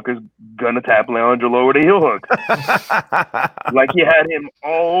motherfucker's gonna tap Leandro Lo with a heel hook. Like he had him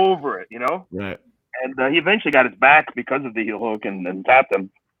all over it, Right. And he eventually got his back because of the heel hook and tapped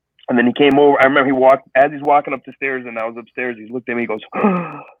him. And then he came over. I remember as he's walking up the stairs and I was upstairs, he looked at me, he goes,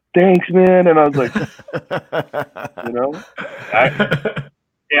 "Oh, thanks, man." And I was like,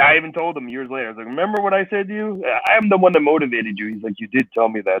 I even told him years later, I was like, "Remember what I said to you? I am the one that motivated you." He's like, "You did tell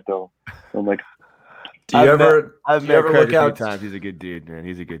me that though." I'm like, I've met Craig a few times. He's a good dude, man.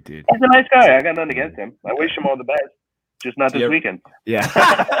 He's a good dude. He's a nice guy. I got nothing against him. I wish him all the best. Just not this weekend. Yeah.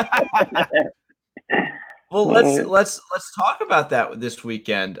 Well, let's talk about that this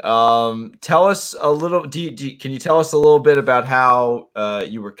weekend. Tell us a little. Can you tell us a little bit about how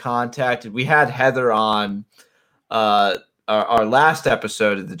you were contacted? We had Heather on our last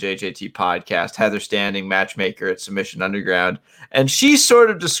episode of the JJT podcast, Heather Standing, matchmaker at Submission Underground, and she sort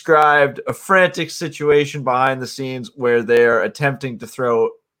of described a frantic situation behind the scenes where they're attempting to throw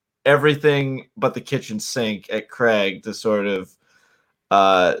everything but the kitchen sink at Craig to sort of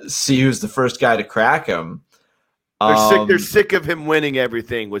see who's the first guy to crack him. They're sick of him winning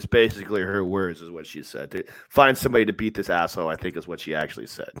everything. Was basically her words, is what she said. To find somebody to beat this asshole, I think, is what she actually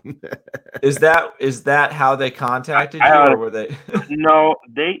said. Is that how they contacted you, or were they? No,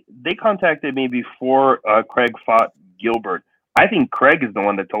 they contacted me before Craig fought Gilbert. I think Craig is the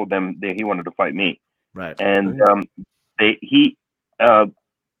one that told them that he wanted to fight me. Right. And if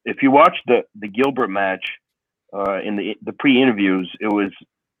you watch the Gilbert match in the pre-interviews, it was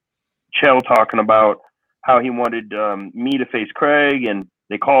Chael talking about how he wanted me to face Craig, and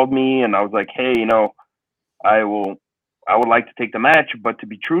they called me, and I was like, hey, I would like to take the match, but to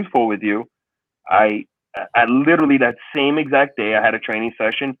be truthful with you, I literally that same exact day I had a training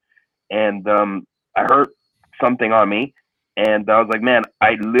session, and I hurt something on me, and I was like, man,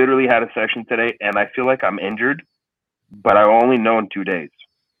 I literally had a session today, and I feel like I'm injured, but I only know in 2 days.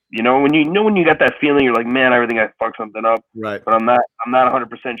 When you got that feeling, you're like, man, I think I fucked something up, right? But I'm not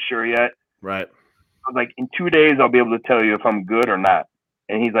 100% sure yet, right? I was like, in 2 days, I'll be able to tell you if I'm good or not.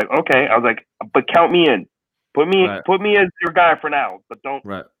 And he's like, okay. I was like, but count me in. Put me as your guy for now, but don't.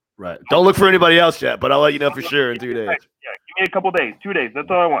 Right. Don't look for anybody else yet, but I'll let you know for sure in 2 days. Yeah, give me a couple days, 2 days.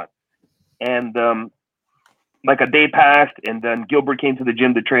 That's all I want. And like a day passed, and then Gilbert came to the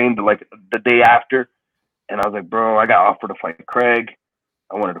gym to train the day after, and I was like, bro, I got offered to fight Craig.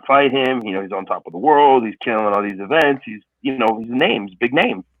 I wanted to fight him. He's on top of the world. He's killing all these events. He's big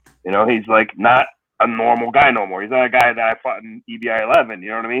name. He's like not a normal guy no more. He's not a guy that I fought in EBI 11. You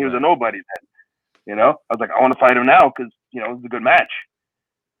know what I mean? He was a nobody then. I was like, I want to fight him now because it's a good match.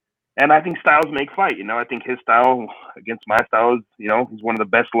 And I think styles make fight. I think his style against my style is, he's one of the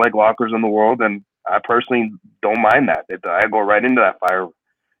best leg lockers in the world, and I personally don't mind that. I go right into that fire.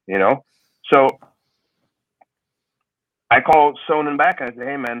 So I called Sonnen back and I said,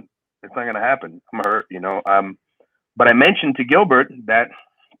 hey man, it's not gonna happen. I'm hurt. But I mentioned to Gilbert that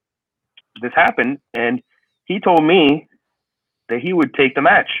this happened, and he told me that he would take the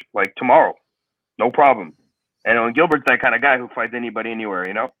match like tomorrow, no problem. And Gilbert's that kind of guy who fights anybody anywhere,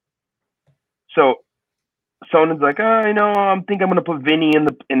 So Sonnen's like, I think I'm gonna put Vinny in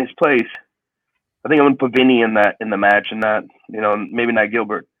his place. I think I'm gonna put Vinny in the match, and not maybe not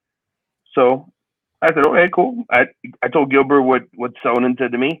Gilbert. So I said, okay, cool. I told Gilbert what Sonnen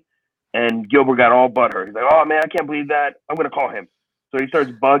said to me, and Gilbert got all butthurt. He's like, oh man, I can't believe that. I'm gonna call him. So he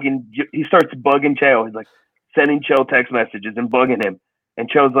starts bugging Chael. He's like sending Chael text messages and bugging him. And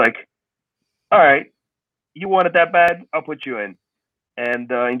Chael's like, all right, you want it that bad? I'll put you in. And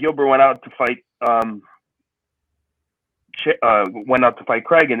Gilbert went out to fight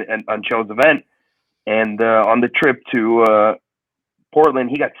Craig on Chael's event. And on the trip to Portland,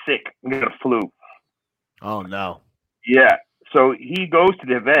 he got sick. He got a flu. Oh no. Yeah. So he goes to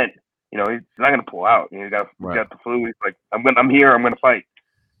the event. He's not going to pull out. He got the flu. He's like, I'm here. I'm going to fight.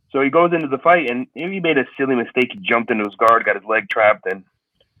 So he goes into the fight, and he made a silly mistake. He jumped into his guard, got his leg trapped, and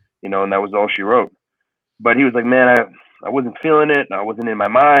and that was all she wrote. But he was like, man, I wasn't feeling it. I wasn't in my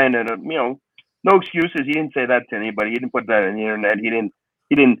mind, and no excuses. He didn't say that to anybody. He didn't put that on the internet. He didn't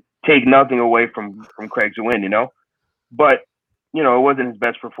take nothing away from Craig's win. But it wasn't his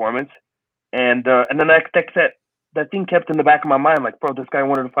best performance. And then that thing kept in the back of my mind, like, bro, this guy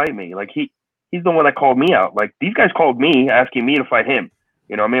wanted to fight me. Like he's the one that called me out. Like these guys called me asking me to fight him.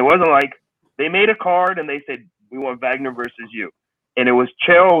 It wasn't like they made a card and they said, we want Wagner versus you. And it was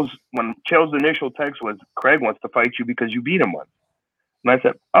Chael's initial text was, Craig wants to fight you because you beat him once. And I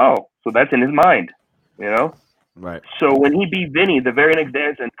said, oh, so that's in his mind, Right. So when he beat Vinny, the very next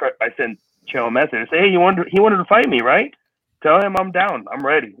day I sent Chael a message and say, hey, he wanted to fight me, right? Tell him I'm down. I'm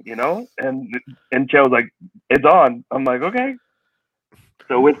ready, And Chael's like, it's on. I'm like, okay.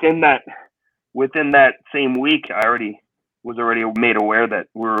 So within that same week, I was already made aware that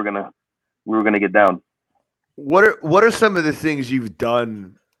we were gonna get down. What are some of the things you've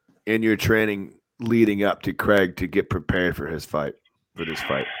done in your training leading up to Craig to get prepared for this fight? I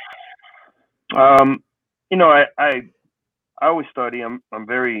always study. I'm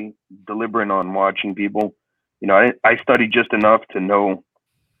very deliberate on watching people. I study just enough to know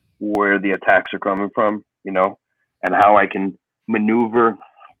where the attacks are coming from, and how I can maneuver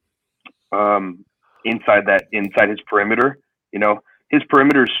inside his perimeter. His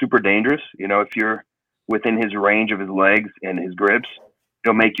perimeter is super dangerous. If you're within his range of his legs and his grips,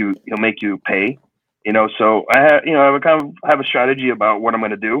 he'll make you pay. So I have a strategy about what I'm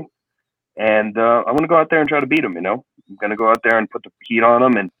going to do, and I'm going to go out there and try to beat him. I'm going to go out there and put the heat on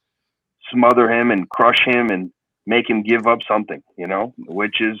him and smother him and crush him and make him give up something,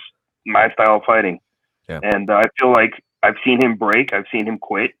 which is my style of fighting. Yeah. And I feel like I've seen him break. I've seen him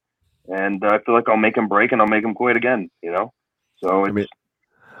quit. And I feel like I'll make him break and I'll make him quit again, So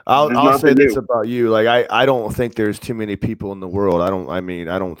I'll say this about you. Like I don't think there's too many people in the world.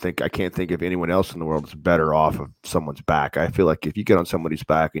 I can't think of anyone else in the world that's better off of someone's back. I feel like if you get on somebody's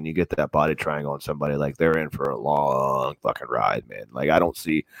back and you get that body triangle on somebody, like they're in for a long fucking ride, man. Like I don't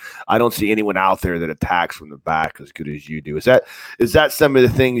see anyone out there that attacks from the back as good as you do. Is that some of the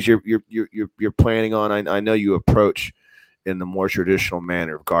things you're planning on? I know you approach in the more traditional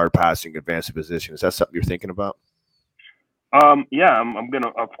manner of guard passing, advanced position. Is that something you're thinking about? Yeah, I'm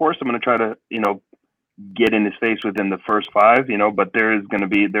gonna try to, get in his face within the first 5, but there's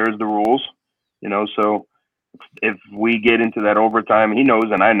the rules, so if we get into that overtime, he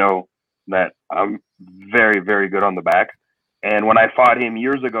knows, and I know that I'm very, very good on the back. And when I fought him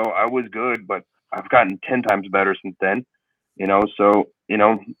years ago, I was good, but I've gotten 10 times better since then, so,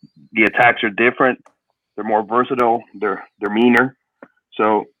 the attacks are different. They're more versatile. They're meaner.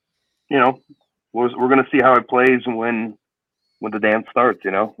 So, we're going to see how it plays when the dance starts,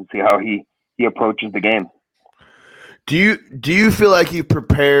 and see how he approaches the game. Do you feel like you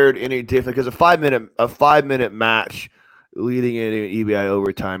prepared any different? Because a 5-minute match leading into EBI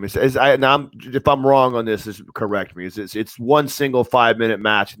overtime if I'm wrong on this, correct me. It's one single 5-minute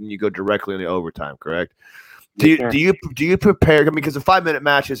match and then you go directly into overtime, correct? Do you prepare? Because a 5-minute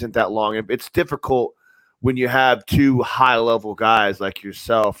match isn't that long. It's difficult when you have 2 high-level guys like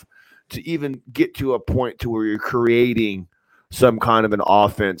yourself to even get to a point to where you're creating some kind of an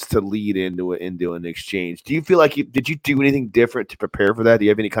offense to lead into an exchange. Do you feel like did you do anything different to prepare for that? Do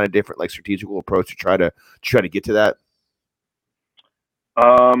you have any kind of different like strategical approach to try to get to that?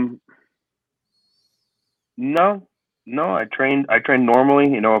 No. I trained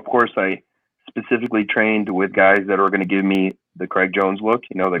normally. Of course, I specifically trained with guys that are going to give me the Craig Jones look.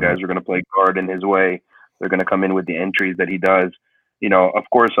 The guys are going to play guard in his way. They're going to come in with the entries that he does. Of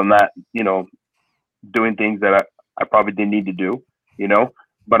course, I'm not, doing things that I probably didn't need to do,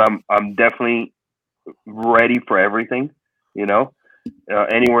 but I'm definitely ready for everything,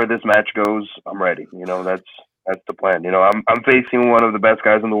 anywhere this match goes, I'm ready. That's the plan. I'm facing one of the best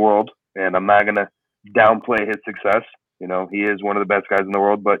guys in the world, and I'm not going to downplay his success. He is one of the best guys in the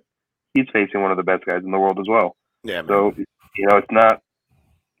world, but he's facing one of the best guys in the world as well. Yeah. Man. So, it's not,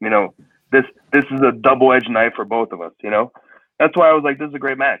 this is a double-edged knife for both of us, That's why I was like, this is a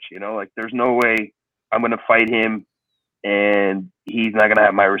great match, like there's no way I'm going to fight him and he's not going to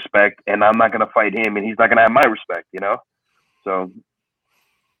have my respect, and I'm not going to fight him and he's not going to have my respect, So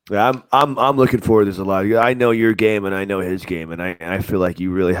yeah, I'm looking forward to this a lot. I know your game and I know his game, and I feel like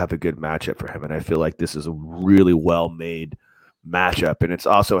you really have a good matchup for him, and I feel like this is a really well-made matchup, and it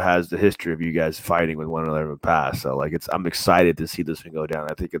also has the history of you guys fighting with one another in the past. So like I'm excited to see this one go down.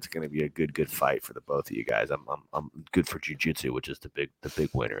 I think it's going to be a good fight for the both of you guys. I'm good for jiu-jitsu, which is the big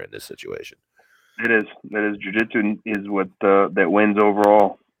winner in this situation. It is. Jiu-jitsu is what that wins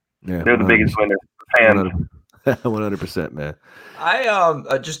overall. Yeah, they're the biggest winner. Fans. 100%, man.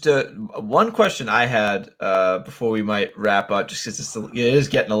 I just one question I had before we might wrap up, just because it is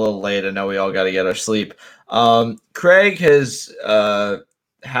getting a little late. I know we all got to get our sleep. Craig has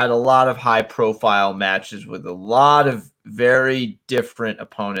had a lot of high-profile matches with a lot of very different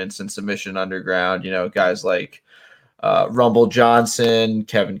opponents in Submission Underground. Guys like Rumble Johnson,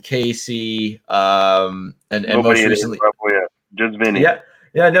 Kevin Casey, and most recently, just Vinny.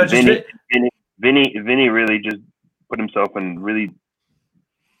 Yeah, no, just Vinny really just put himself in really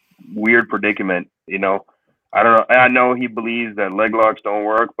weird predicament. I don't know. I know he believes that leg locks don't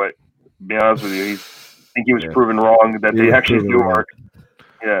work, but to be honest with you, I think he was proven wrong that they actually do work.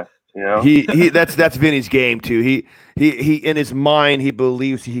 Yeah. That's Vinny's game too. He in his mind he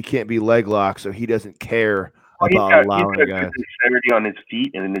believes he can't be leg locked, so he doesn't care about allowing guys. Dexterity on his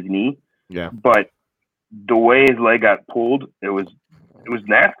feet and in his knee. Yeah. But the way his leg got pulled, it was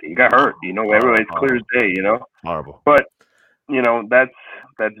nasty. He got hurt. Everybody's clear as day. Horrible. But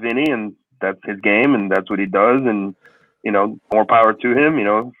that's Vinny, and that's his game, and that's what he does, and more power to him.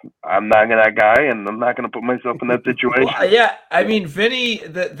 I'm not that guy, and I'm not going to put myself in that situation. Well, yeah, I mean, Vinny,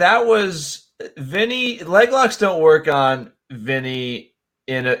 that was Vinny. Leg locks don't work on Vinny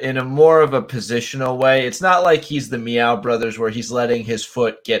in a more of a positional way. It's not like he's the Meow Brothers where he's letting his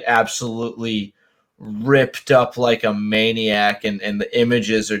foot get absolutely ripped up like a maniac, and the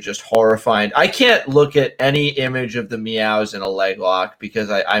images are just horrifying. I can't look at any image of the Meows in a leg lock because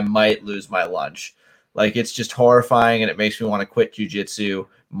I might lose my lunch. Like, it's just horrifying, and it makes me want to quit jiu-jitsu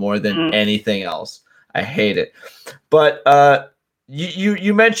more than anything else. I hate it. But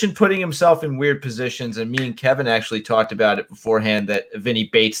you mentioned putting himself in weird positions, and me and Kevin actually talked about it beforehand, that Vinny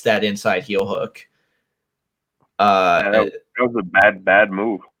baits that inside heel hook. That was a bad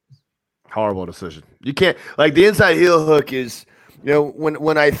move. Horrible decision. You can't, like, the inside heel hook is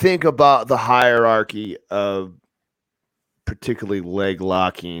When I think about the hierarchy of particularly leg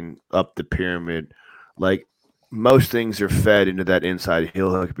locking up the pyramid, like most things are fed into that inside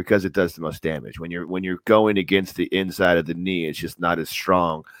heel hook because it does the most damage. When you're going against the inside of the knee, it's just not as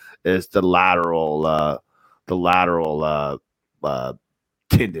strong as the lateral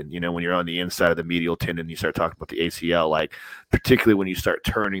tendon. When you're on the inside of the medial tendon, you start talking about the ACL, like particularly when you start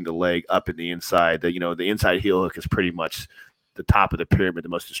turning the leg up in the inside, the inside heel hook is pretty much the top of the pyramid, the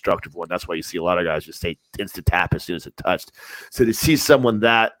most destructive one. That's why you see a lot of guys just say instant tap as soon as it touched. So to see someone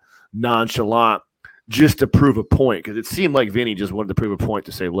that nonchalant just to prove a point, because it seemed like Vinny just wanted to prove a point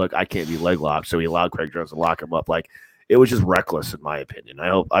to say, look, I can't be leg locked. So he allowed Craig Jones to lock him up. Like, it was just reckless, in my opinion.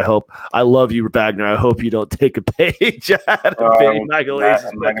 I love you, Wagner. I hope you don't take a page out of Vinny Magalhaes.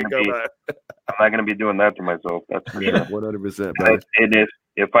 I'm not going to be doing that to myself. That's for sure. 100%. And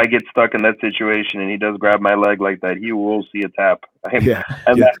if I get stuck in that situation and he does grab my leg like that, he will see a tap. I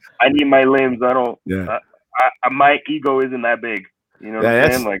need my limbs. My ego isn't that big. You know what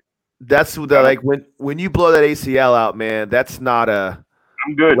I'm saying? Like, that's like when you blow that ACL out, man. That's not a.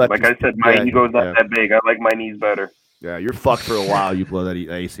 I'm good. Like I said, my ego's not that big. I like my knees better. Yeah, you're fucked for a while. You blow that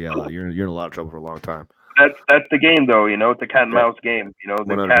ACL out. You're in a lot of trouble for a long time. That's the game, though. It's a cat and mouse game. The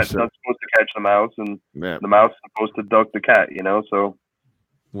 100%. Cat's not supposed to catch the mouse, and the mouse is supposed to duck the cat. So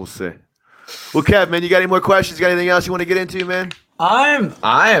we'll see. Well, Kev, man, you got any more questions? Got anything else you want to get into, man? I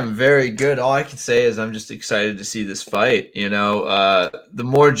am very good. All I can say is I'm just excited to see this fight. The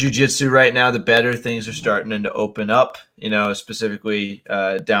more jiu-jitsu right now, the better things are starting to open up, specifically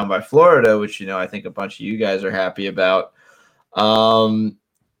down by Florida, which, I think a bunch of you guys are happy about.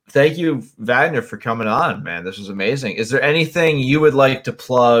 Thank you, Wagner, for coming on, man. This was amazing. Is there anything you would like to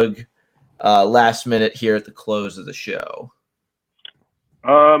plug last minute here at the close of the show?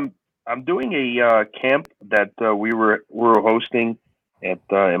 I'm doing a camp that we were hosting at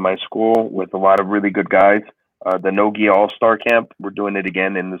in my school with a lot of really good guys. The No-Gi All-Star Camp. We're doing it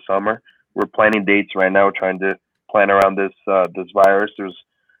again in the summer. We're planning dates right now, trying to plan around this virus.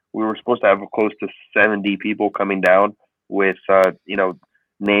 We were supposed to have close to 70 people coming down with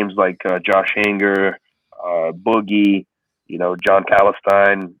names like Josh Hanger, Boogie, John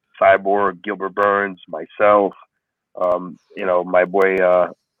Calistine, Cyborg, Gilbert Burns, myself. My boy.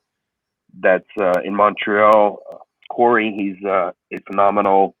 That's in Montreal. Corey, he's a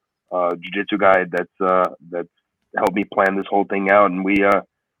phenomenal jiu-jitsu guy that's helped me plan this whole thing out. And we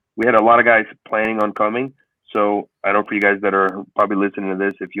had a lot of guys planning on coming. So I know for you guys that are probably listening to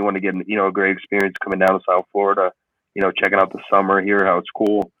this, if you want to get a great experience coming down to South Florida, checking out the summer here, how it's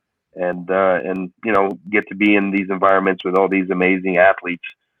cool, and get to be in these environments with all these amazing athletes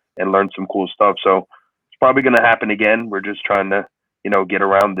and learn some cool stuff. So it's probably going to happen again. We're just trying to get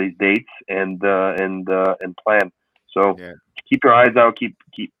around these dates and plan. So keep your eyes out, keep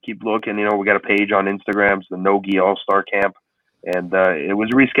looking. We got a page on Instagram, it's the No-Gi All-Star Camp, and it was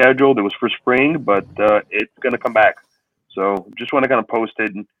rescheduled. It was for spring, but it's gonna come back. So just want to kind of post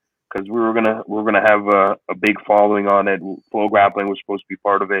it because we're gonna have a big following on it. Flow Grappling was supposed to be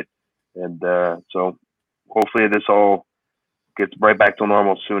part of it, and so hopefully this all gets right back to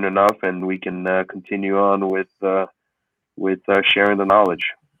normal soon enough, and we can continue on with sharing the knowledge.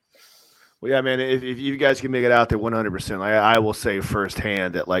 Well, yeah, man, if you guys can make it out there 100%, I will say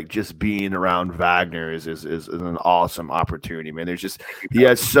firsthand that like just being around Wagner is an awesome opportunity, man. He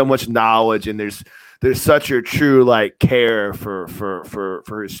has so much knowledge, and there's such a true like care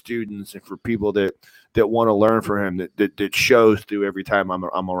for his students and for people that want to learn from him that shows through every time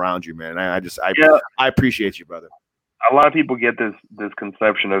I'm around you, man. I appreciate you, brother. A lot of people get this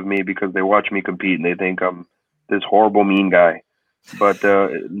conception of me because they watch me compete and they think I'm this horrible, mean guy. But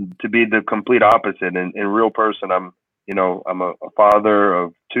to be the complete opposite, in real person, I'm a father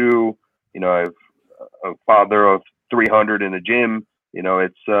of 2. I'm a father of 300 in the gym.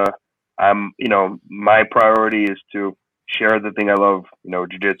 My priority is to share the thing I love,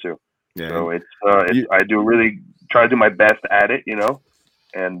 jiu-jitsu. Yeah. So I do really try to do my best at it,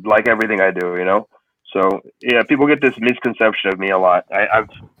 and like everything I do, So yeah, people get this misconception of me a lot. I've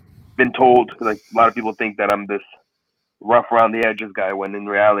been told, like a lot of people think that I'm this rough around the edges guy, when in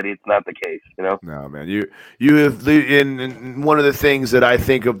reality it's not the case. No, man. You have in one of the things that I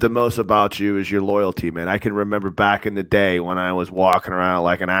think of the most about you is your loyalty, man. I can remember back in the day when I was walking around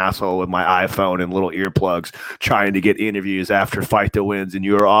like an asshole with my iPhone and little earplugs trying to get interviews after Fight to Wins, and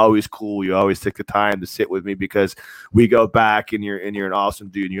you were always cool. You always took the time to sit with me because we go back, and you're an awesome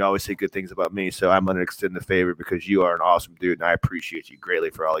dude, and you always say good things about me. So I'm going to extend the favor because you are an awesome dude, and I appreciate you greatly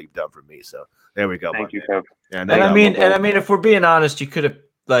for all you've done for me. So there we go. Thank you, Kev. Yeah, and I mean, if we're being honest, you could have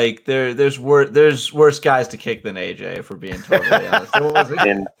like there's worse guys to kick than AJ, if we're being totally honest. It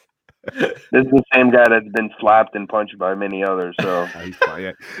wasn't- And this is the same guy that's been slapped and punched by many others. So He's fine.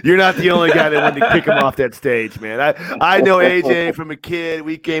 Yeah. You're not the only guy that wanted to kick him off that stage, man. I know AJ from a kid.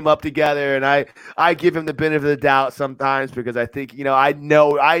 We came up together, and I give him the benefit of the doubt sometimes because I think I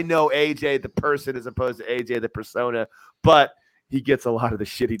know AJ the person as opposed to AJ the persona, but he gets a lot of the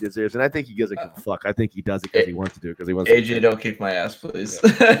shit he deserves, and I think he gives a good fuck. I think he does it because he wants to do it because he wants. AJ, don't kick my ass, please.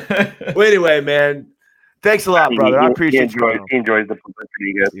 Well, anyway, man. Thanks a lot, brother. I appreciate you. He enjoys the publicity.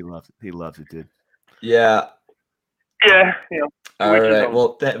 He gets. He loves it. He loves it, dude. Yeah. Yeah. All right.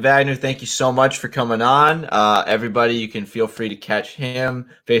 Well, Wagner, thank you so much for coming on. Everybody, you can feel free to catch him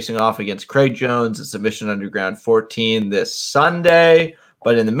facing off against Craig Jones at Submission Underground 14 this Sunday.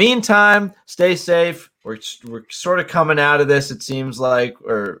 But in the meantime, stay safe. We're sort of coming out of this, it seems like,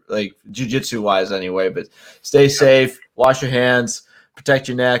 or like jiu-jitsu wise anyway. But stay safe, wash your hands, protect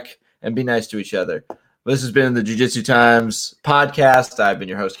your neck, and be nice to each other. This has been the Jiu-Jitsu Times podcast. I've been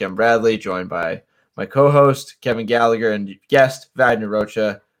your host, Kevin Bradley, joined by my co-host, Kevin Gallagher, and guest, Wagner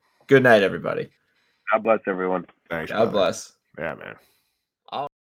Rocha. Good night, everybody. God bless everyone. Thanks. God bless. Yeah, man.